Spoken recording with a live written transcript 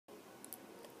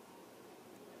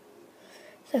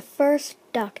The First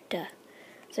Doctor.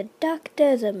 The Doctor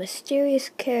is a mysterious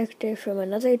character from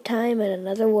another time and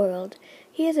another world.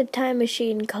 He has a time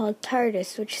machine called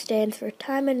TARDIS, which stands for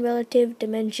Time and Relative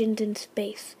Dimensions in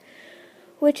Space,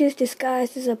 which is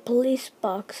disguised as a police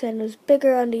box and was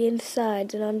bigger on the inside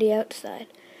than on the outside.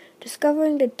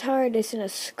 Discovering the TARDIS in a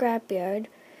scrapyard,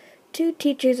 two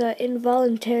teachers are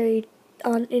involuntarily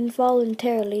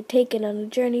taken on a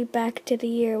journey back to the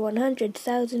year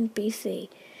 100,000 BC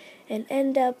and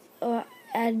end up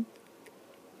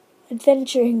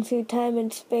adventuring through time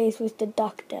and space with the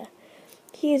Doctor.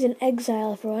 He is in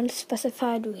exile for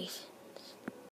unspecified reasons.